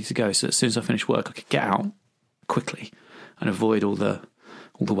gear, ready to go. So as soon as I finished work, I could get out quickly and avoid all the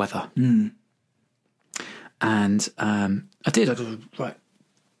weather. And I did. Right.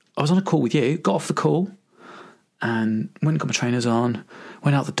 I was on a call with you. Got off the call and went and got my trainers on.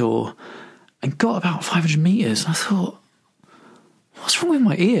 Went out the door and got about 500 meters. And I thought, what's wrong with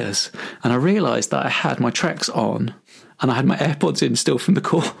my ears? And I realised that I had my Treks on and I had my AirPods in still from the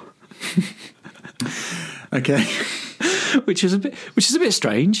call. Okay. which is a bit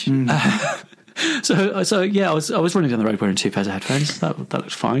strange. So yeah, I was running down the road wearing 2 pairs of headphones. That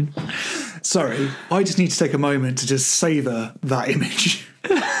looked fine. Sorry, I just need to take a moment to just savour that image.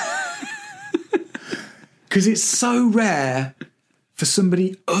 Because it's so rare for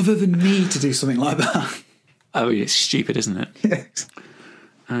somebody other than me to do something like that. Oh, it's stupid, isn't it? Yes.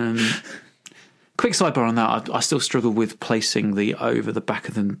 Quick sidebar on that. I still struggle with placing the over the back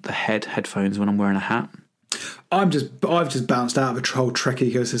of the headphones when I'm wearing a hat. I've just bounced out of a whole Trek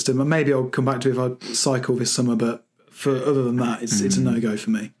ecosystem, and maybe I'll come back to it if I cycle this summer. But other than that, it's a no go for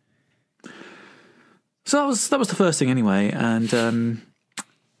me. So that was the first thing anyway, and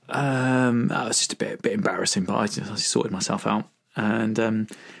that was just a bit embarrassing, but I sorted myself out and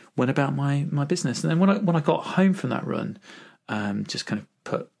went about my business. And then when I got home from that run, just kind of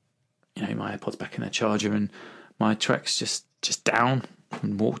put my AirPods back in their charger and my Trek's just down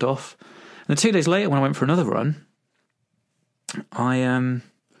and walked off. And then 2 days later, when I went for another run, I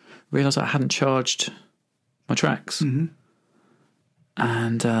realised I hadn't charged my Treks, and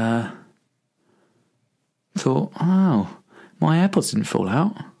thought, oh, my AirPods didn't fall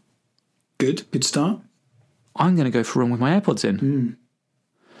out. Good start. I'm going to go for a run with my AirPods in.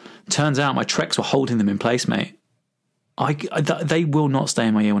 Turns out my Treks were holding them in place, mate. They will not stay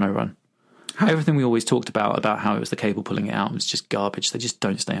in my ear when I run. How? Everything we always talked about how it was the cable pulling it out was just garbage. They just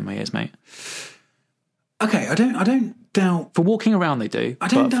don't stay in my ears, mate. Okay, I don't doubt. For walking around, they do. I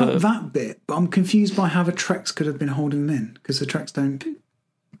don't doubt that bit, but I'm confused by how the Treks could have been holding them in, because the Treks don't.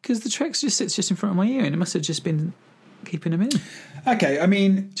 Because the Treks just sits just in front of my ear, and it must have just been keeping them in. Okay, I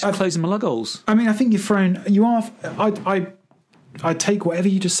mean, just closing my lug holes. I mean, I think you are. I take whatever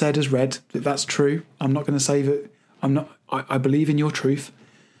you just said as read. If that's true, I'm not going to say that. I'm not. I believe in your truth.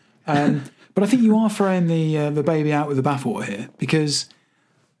 But I think you are throwing the baby out with the bathwater here, because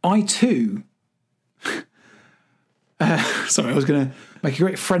I too. Sorry, I was going to make a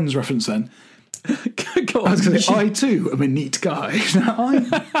great Friends reference then. Go on. I was going to say, I too am a neat guy.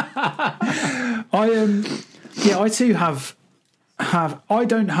 I too have. I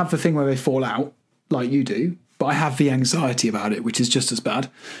don't have the thing where they fall out like you do, but I have the anxiety about it, which is just as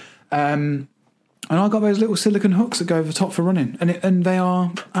bad. And I got those little silicone hooks that go over the top for running, and they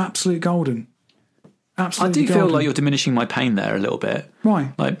are absolute golden. Absolutely, I do feel like you're diminishing my pain there a little bit.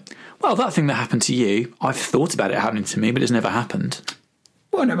 Why? Well, that thing that happened to you, I've thought about it happening to me, but it's never happened.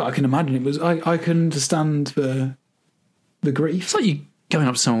 Well, no, but I can imagine it was. I can understand the grief. It's like you going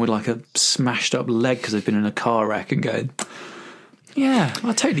up to someone with like a smashed up leg because they've been in a car wreck and going, "Yeah,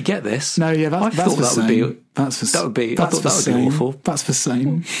 I totally get this." No, yeah, that's that would be awful. That's the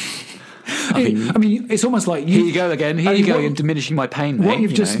same. I mean, it's almost like here you go again. Here you go, and diminishing my pain. Mate, what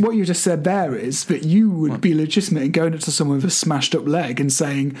you've just said there is that you would be legitimate in going up to someone with a smashed up leg and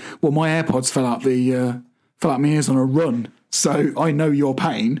saying, "Well, my AirPods fell out my ears on a run, so I know your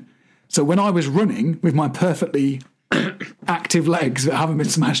pain. So when I was running with my perfectly active legs that haven't been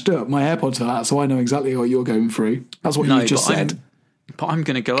smashed up, my AirPods fell out, so I know exactly what you're going through." That's what you just said. But I'm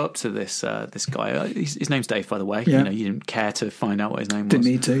going to go up to this guy. His name's Dave, by the way. Yeah. You didn't care to find out what his name was. Didn't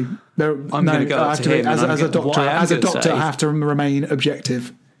need to. I'm going to go up to him. As a doctor, I have to remain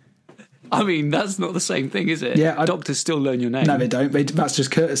objective. I mean, that's not the same thing, is it? Yeah, doctors still learn your name. No, they don't. That's just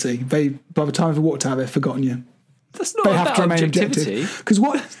courtesy. By the time they walked out, they've forgotten you. That's not about objectivity. Because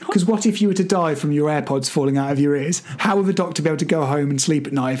what if you were to die from your AirPods falling out of your ears? How would the doctor be able to go home and sleep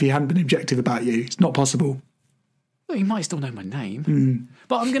at night if he hadn't been objective about you? It's not possible. Well, he might still know my name,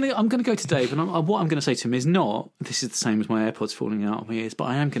 but I'm gonna go to Dave, and what I'm going to say to him is not, "This is the same as my AirPods falling out of my ears," but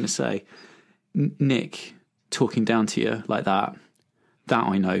I am going to say, "Nick, talking down to you like that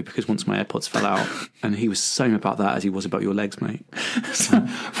I know, because once my AirPods fell out, and he was the same about that as he was about your legs, mate."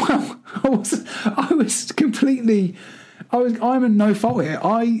 Well, I'm in no fault here.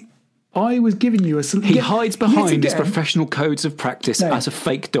 I was giving you a solution. He hides behind his professional codes of practice as a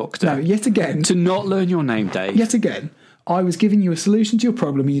fake doctor. No, yet again. To not learn your name, Dave. Yet again, I was giving you a solution to your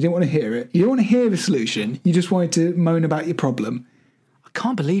problem and you didn't want to hear it. You don't want to hear the solution. You just wanted to moan about your problem. I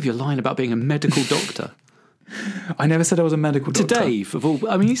can't believe you're lying about being a medical doctor. I never said I was a medical doctor. To Dave,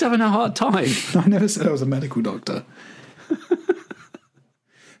 he's having a hard time. I never said I was a medical doctor.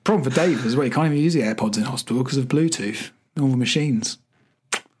 Problem for Dave is, well, you can't even use the AirPods in hospital because of Bluetooth. All the machines.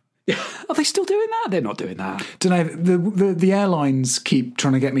 Are they still doing that? They're not doing that. Don't know. The airlines keep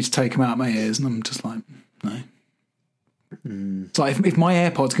trying to get me to take them out of my ears, and I'm just like, no. It's like, if my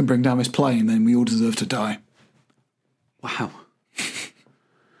AirPods can bring down this plane, then we all deserve to die. Wow.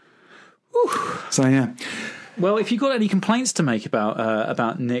 So yeah. Well, if you've got any complaints to make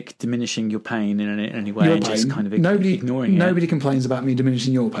about Nick diminishing your pain in any way, and just kind of ignoring it. Nobody complains about me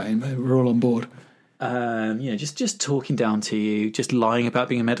diminishing your pain. We're all on board. Just talking down to you, just lying about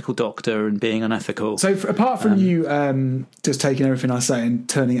being a medical doctor and being unethical. So apart from you just taking everything I say and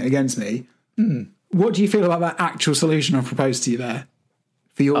turning it against me, what do you feel about that actual solution I've proposed to you there?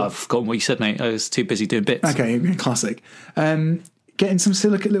 I've forgotten what you said, mate. I was too busy doing bits. Okay, classic. Getting some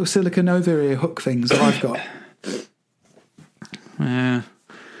little silicone over ear hook things that I've got. Yeah.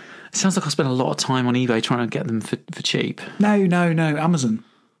 It sounds like I spent a lot of time on eBay trying to get them for cheap. No, Amazon.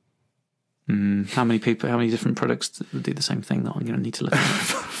 How many different products do the same thing that I'm going to need to look at?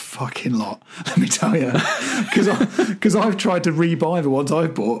 Fucking lot, let me tell you. Because I've tried to rebuy the ones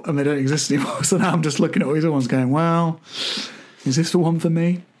I've bought and they don't exist anymore. So now I'm just looking at all these other ones going, well, is this the one for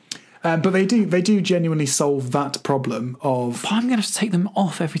me? But they do genuinely solve that problem of... But I'm going to have to take them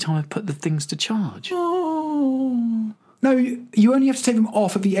off every time I put the things to charge. Oh. No, you only have to take them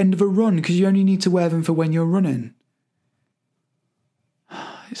off at the end of a run because you only need to wear them for when you're running.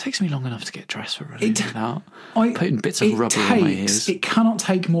 It takes me long enough to get dressed for running without putting bits of rubber in my ears. It cannot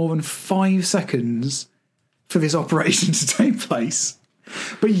take more than 5 seconds for this operation to take place.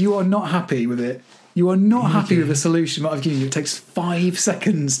 But you are not happy with it. You are not happy with the solution that I've given you. It takes 5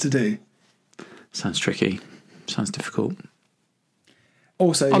 seconds to do. Sounds tricky. Sounds difficult.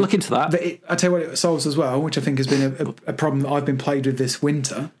 Also, I'll look into that. I tell you what it solves as well, which I think has been a problem that I've been plagued with this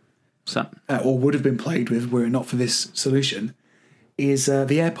winter. What's that? Or would have been plagued with were it not for this solution, is the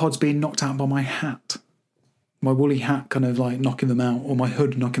AirPods being knocked out by my hat. My woolly hat kind of like knocking them out, or my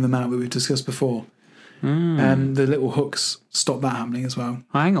hood knocking them out that we've discussed before. The little hooks stop that happening as well.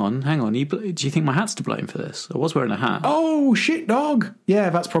 Hang on. Do you think my hat's to blame for this? I was wearing a hat. Oh, shit, dog.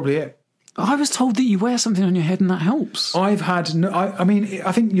 Yeah, that's probably it. I was told that you wear something on your head and that helps. I've had... I mean,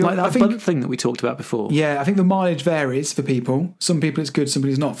 I think... Like that butt thing that we talked about before. Yeah, I think the mileage varies for people. Some people it's good, some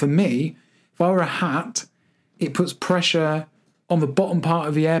people it's not. For me, if I wear a hat, it puts pressure on the bottom part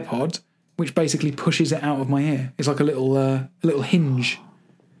of the AirPod, which basically pushes it out of my ear. It's like a little hinge.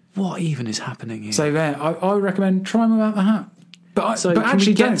 What even is happening here? So there, I recommend try them without the hat. But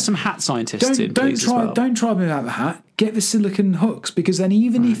actually, get some hat scientists in, please, as well. Don't try them without the hat. Get the silicone hooks, because then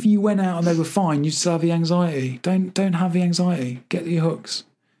even if you went out and they were fine, you'd still have the anxiety. Don't have the anxiety. Get the hooks.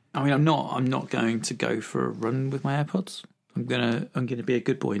 I mean, I'm not going to go for a run with my AirPods. I'm gonna be a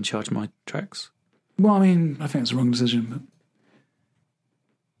good boy and charge my tracks. Well, I mean, I think it's the wrong decision, but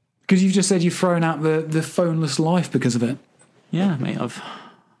because you've just said you've thrown out the phoneless life because of it. Yeah, mate, I've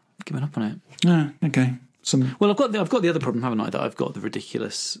given up on it. Yeah, okay. Well, I've got the other problem, haven't I? That I've got the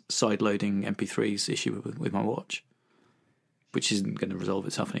ridiculous side-loading MP3s issue with my watch, which isn't going to resolve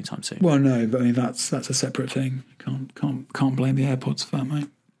itself anytime soon. Well, no, but I mean that's a separate thing. Can't blame the AirPods for that, mate.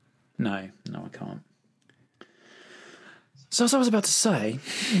 No, I can't. So as I was about to say,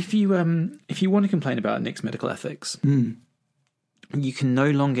 if you want to complain about Nick's medical ethics, you can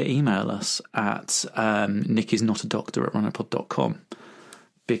no longer email us at nickisnotadoctor@runnerpod.com.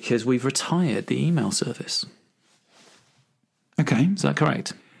 because we've retired the email service. Okay. Is that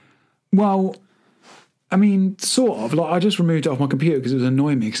correct? Well, I mean, sort of. Like, I just removed it off my computer because it was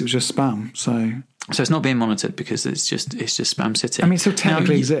annoying me because it was just spam. So it's not being monitored because it's just spam sitting. I mean, it still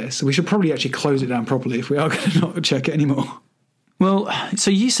technically exists. So we should probably actually close it down properly if we are going to not check it anymore. Well,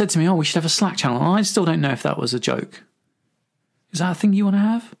 so you said to me, we should have a Slack channel. And I still don't know if that was a joke. Is that a thing you want to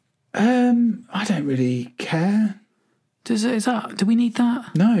have? I don't really care. Do we need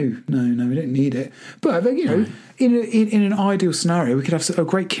that? No, we don't need it. But in an ideal scenario, we could have a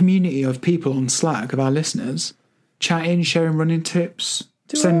great community of people on Slack, of our listeners, chatting, sharing running tips,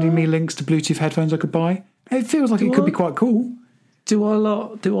 sending me links to Bluetooth headphones I could buy. It feels like it could be quite cool. Do our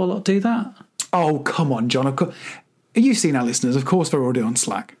lot do that? Oh, come on, John. Of course, you've seen our listeners. Of course, they're already on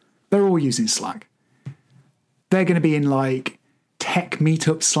Slack. They're all using Slack. They're going to be in like tech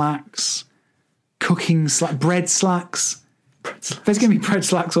meetup Slacks. Cooking Slack, bread slacks. There's going to be bread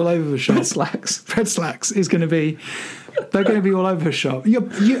slacks all over the shop. Bread slacks is going to be. They're going to be all over the shop.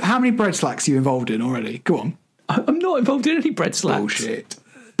 How many bread slacks are you involved in already? Go on. I'm not involved in any bread slacks. Bullshit.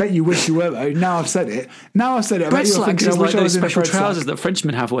 Bet you wish you were though. Now I've said it. Bread slacks is like those special trousers that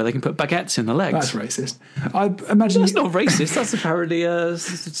Frenchmen have where they can put baguettes in the legs. That's racist. I imagine that's not racist. That's apparently a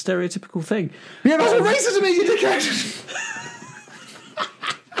stereotypical thing. Yeah, that's what racism is, you dickhead.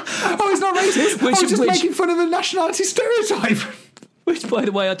 Oh, it's not racist. I was just making fun of a nationality stereotype. Which, by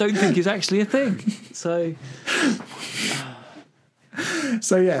the way, I don't think is actually a thing. So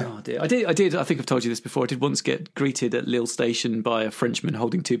yeah. Oh dear. I did. I think I've told you this before. I did once get greeted at Lille Station by a Frenchman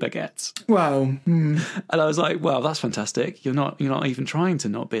holding 2 baguettes. Well, and I was like, "Well, that's fantastic. You're not even trying to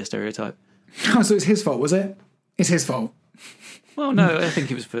not be a stereotype." Oh, so it's his fault, was it? It's his fault. Well, no, I think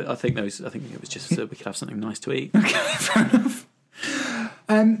it was. I think it was just so we could have something nice to eat. Okay, fair enough.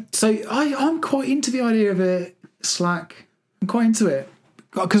 So I'm quite into the idea of a Slack. I'm quite into it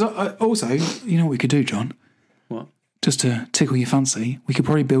because I also, you know what we could do, John? What? Just to tickle your fancy, we could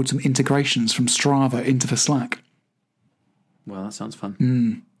probably build some integrations from Strava into the Slack. Well, that sounds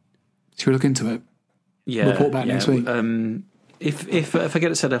fun. Should we look into it? Yeah. Report back next week. If I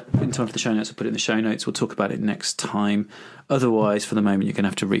get it set up in time for the show notes, I'll put it in the show notes. We'll talk about it next time. Otherwise, for the moment, you're going to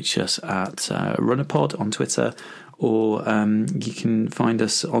have to reach us at RunnerPod on Twitter, or you can find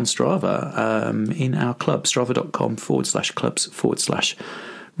us on Strava in our club,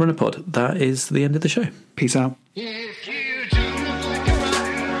 strava.com/clubs/RunnerPod. That is the end of the show. Peace out. If you do look like a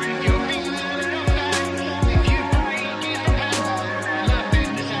runner, if you're feeling alright, if you breathe in the power, love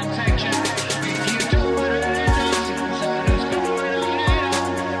fitness and tech check. If you don't want to run inside what's going on at all,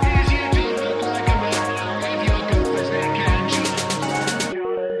 is you do look like a runner, if your girlfriend's neck and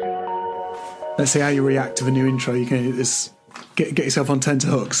jaw. Let's see how you react to the new intro. You can get yourself on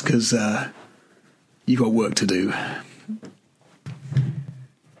tenterhooks, because you've got work to do.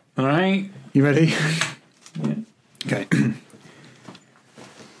 All right. You ready? Yeah. Okay.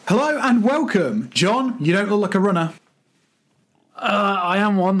 Hello and welcome, John. You don't look like a runner. I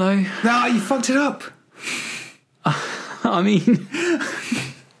am one, though. No, you fucked it up. I mean,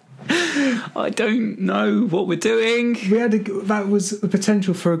 I don't know what we're doing. We had that was the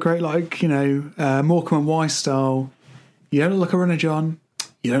potential for a great, Morecambe and Wise style. You don't look like a runner, John.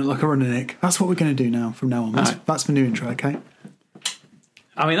 You don't look like a runner, Nick. That's what we're going to do now from now on. That's the new intro, okay?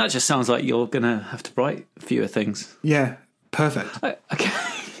 I mean, that just sounds like you're going to have to write fewer things. Yeah, perfect. Okay.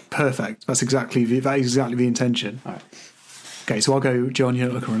 Perfect. That is exactly the intention. All right. Okay, so I'll go, John, you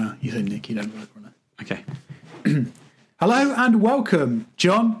don't look like a runner. You say, Nick, you don't look like a runner. Okay. Hello and welcome,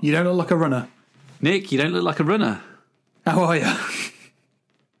 John. You don't look like a runner. Nick, you don't look like a runner. How are you?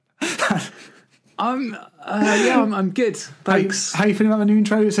 I'm good. Thanks. How you feeling about the new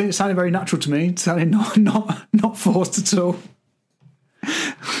intro? It sounded very natural to me. It sounded not forced at all.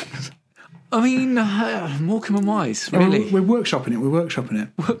 I mean, Morecambe and Wise, really. We're workshopping it.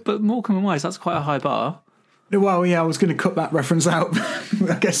 But Morecambe and Wise, that's quite a high bar. Well, yeah, I was going to cut that reference out.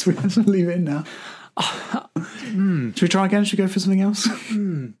 I guess we have to leave it in now. Should we try again? Should we go for something else?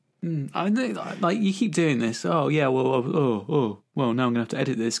 I think, like, you keep doing this. Oh, yeah, well, now I'm going to have to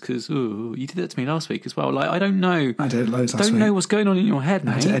edit this because, you did that to me last week as well. Like, I don't know. I did loads last week. Don't know what's going on in your head,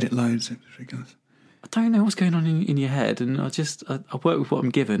 mate. I had to edit loads. It was ridiculous. I don't know what's going on in your head, and I work with what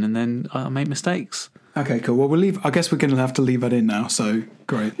I'm given, and then I make mistakes. Okay, cool. Well, I guess we're going to have to leave that in now, so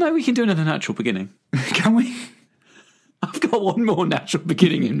great. No, we can do another natural beginning. Can we? I've got one more natural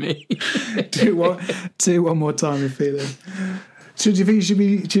beginning in me. do one more time and feel it. So do you think it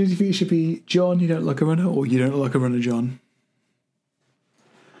should be John, you don't look like a runner, or you don't look like a runner, John?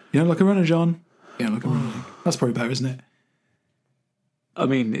 You don't look like a runner, John? You don't look like a runner. That's probably better, isn't it? I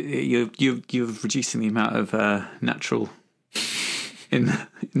mean, you're reducing the amount of natural in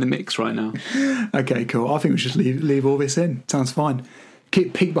the mix right now. Okay, cool. I think we should leave all this in. Sounds fine.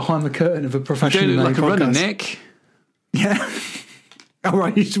 Keep peek behind the curtain of a professional. You don't look like podcast. a runner, Nick. Yeah. All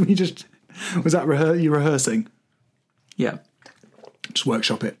right. Was that you rehearsing? Yeah. Just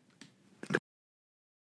workshop it.